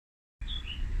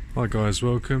Hi guys,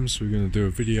 welcome. So we're going to do a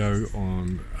video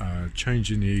on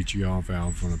changing the EGR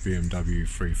valve on a BMW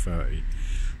 330.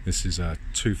 This is a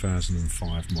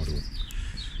 2005 model.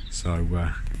 So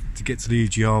to get to the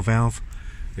EGR valve,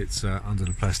 it's under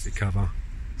the plastic cover.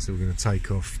 So we're going to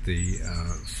take off the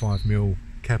 5mm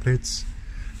cap heads.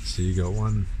 So you got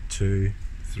 1, 2,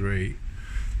 3,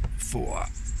 4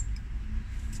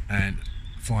 and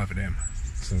 5 of them.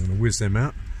 So I'm going to whiz them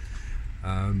out.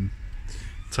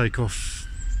 Take off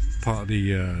part of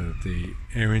the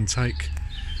air intake.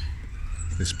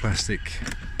 This plastic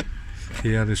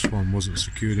here, this one wasn't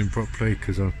secured in properly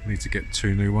because I need to get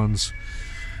 2 new ones.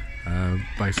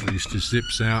 Basically it just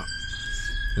zips out,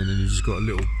 and then you just got a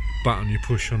little button you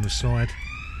push on the side,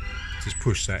 just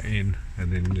push that in,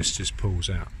 and then this just pulls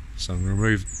out. So I'm going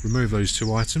to remove those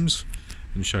 2 items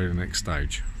and show you the next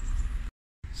stage.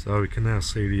 So we can now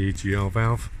see the EGR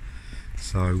valve.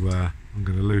 So I'm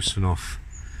going to loosen off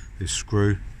this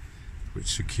screw which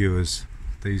secures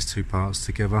these 2 parts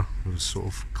together with a sort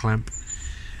of clamp.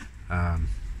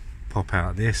 Pop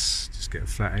out this, just get a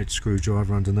flat edge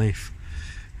screwdriver underneath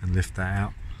and lift that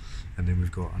out, and then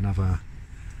we've got another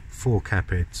 4 cap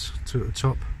heads, 2 at the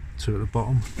top, 2 at the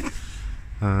bottom.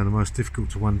 The most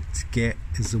difficult one to get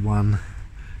is the one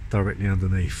directly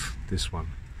underneath, this one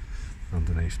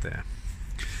underneath there.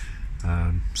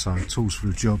 So tools for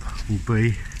the job will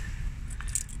be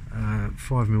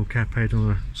 5mm cap head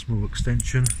on a small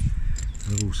extension.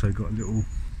 I've also got a little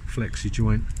flexi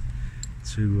joint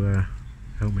to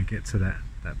help me get to that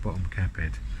bottom cap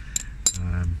head.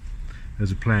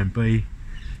 There's a plan B.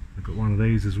 I've got one of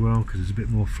these as well because it's a bit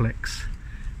more flex,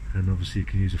 and obviously you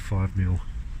can use a 5mm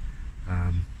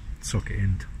socket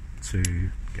end to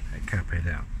get that cap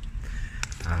head out,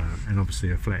 and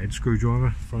obviously a flathead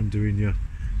screwdriver for undoing your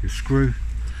screw,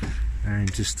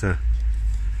 and just to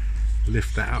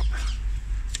lift that up,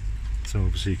 so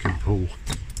obviously you can pull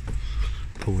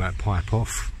that pipe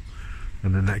off,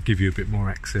 and then that give you a bit more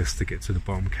access to get to the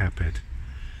bottom cap head.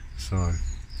 So I'm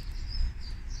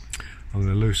going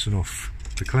to loosen off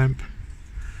the clamp,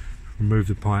 remove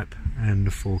the pipe and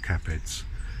the 4 cap heads.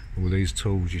 With these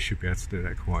tools you should be able to do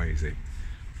that quite easy.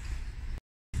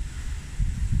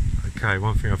 Okay,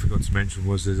 one thing I forgot to mention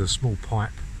was there's a small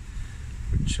pipe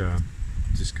which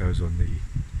just goes on the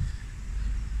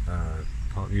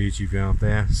part of the EG valve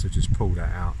there, so just pull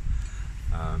that out,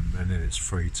 and then it's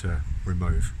free to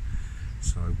remove.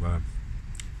 So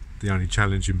the only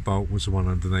challenging bolt was the one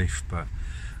underneath, but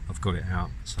I've got it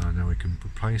out, so now we can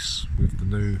replace with the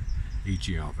new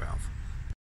EGR valve.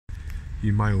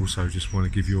 You may also just want to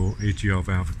give your EGR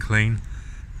valve a clean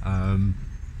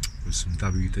with some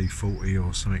WD-40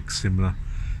 or something similar,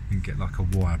 and get like a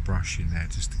wire brush in there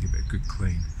just to give it a good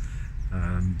clean.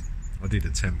 I did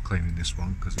attempt cleaning this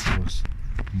one because it was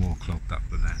more clogged up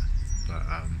than that, but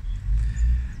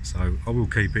so I will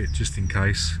keep it just in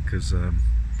case, because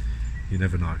you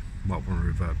never know, might want to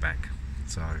revert back,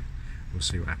 so we'll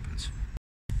see what happens.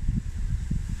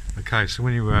 Okay, so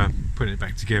when you're putting it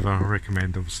back together, I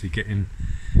recommend obviously get your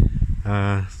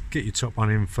top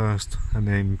one in first, and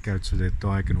then go to the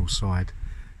diagonal side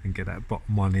and get that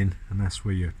bottom one in, and that's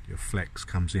where your flex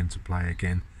comes into play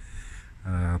again.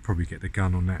 I'll probably get the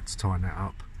gun on that to tighten that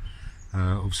up.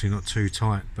 Obviously not too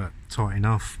tight, but tight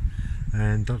enough.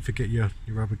 And don't forget your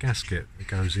rubber gasket that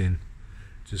goes in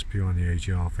just behind the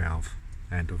EGR valve,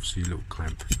 and obviously your little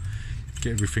clamp.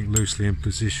 Get everything loosely in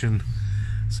position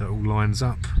so it all lines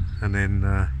up, and then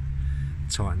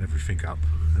tighten everything up,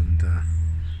 and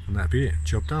that'll be it,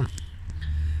 job done.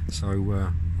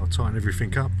 So I'll tighten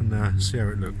everything up and see how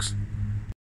it looks.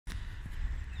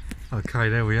 Okay,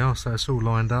 there we are, so it's all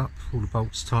lined up, all the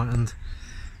bolts tightened.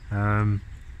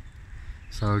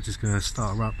 So just going to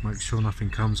start her up, make sure nothing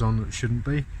comes on that shouldn't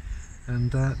be,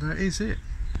 and that is it.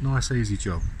 Nice easy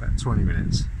job, about 20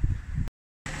 minutes.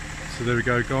 So there we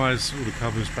go guys, all the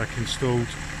covers back installed.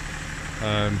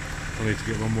 I need to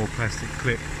get one more plastic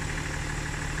clip,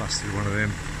 busted one of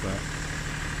them, but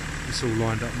it's all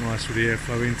lined up nice with the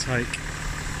airflow intake,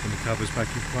 and the covers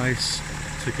back in place,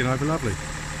 ticking over lovely.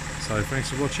 So thanks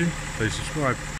for watching, please subscribe.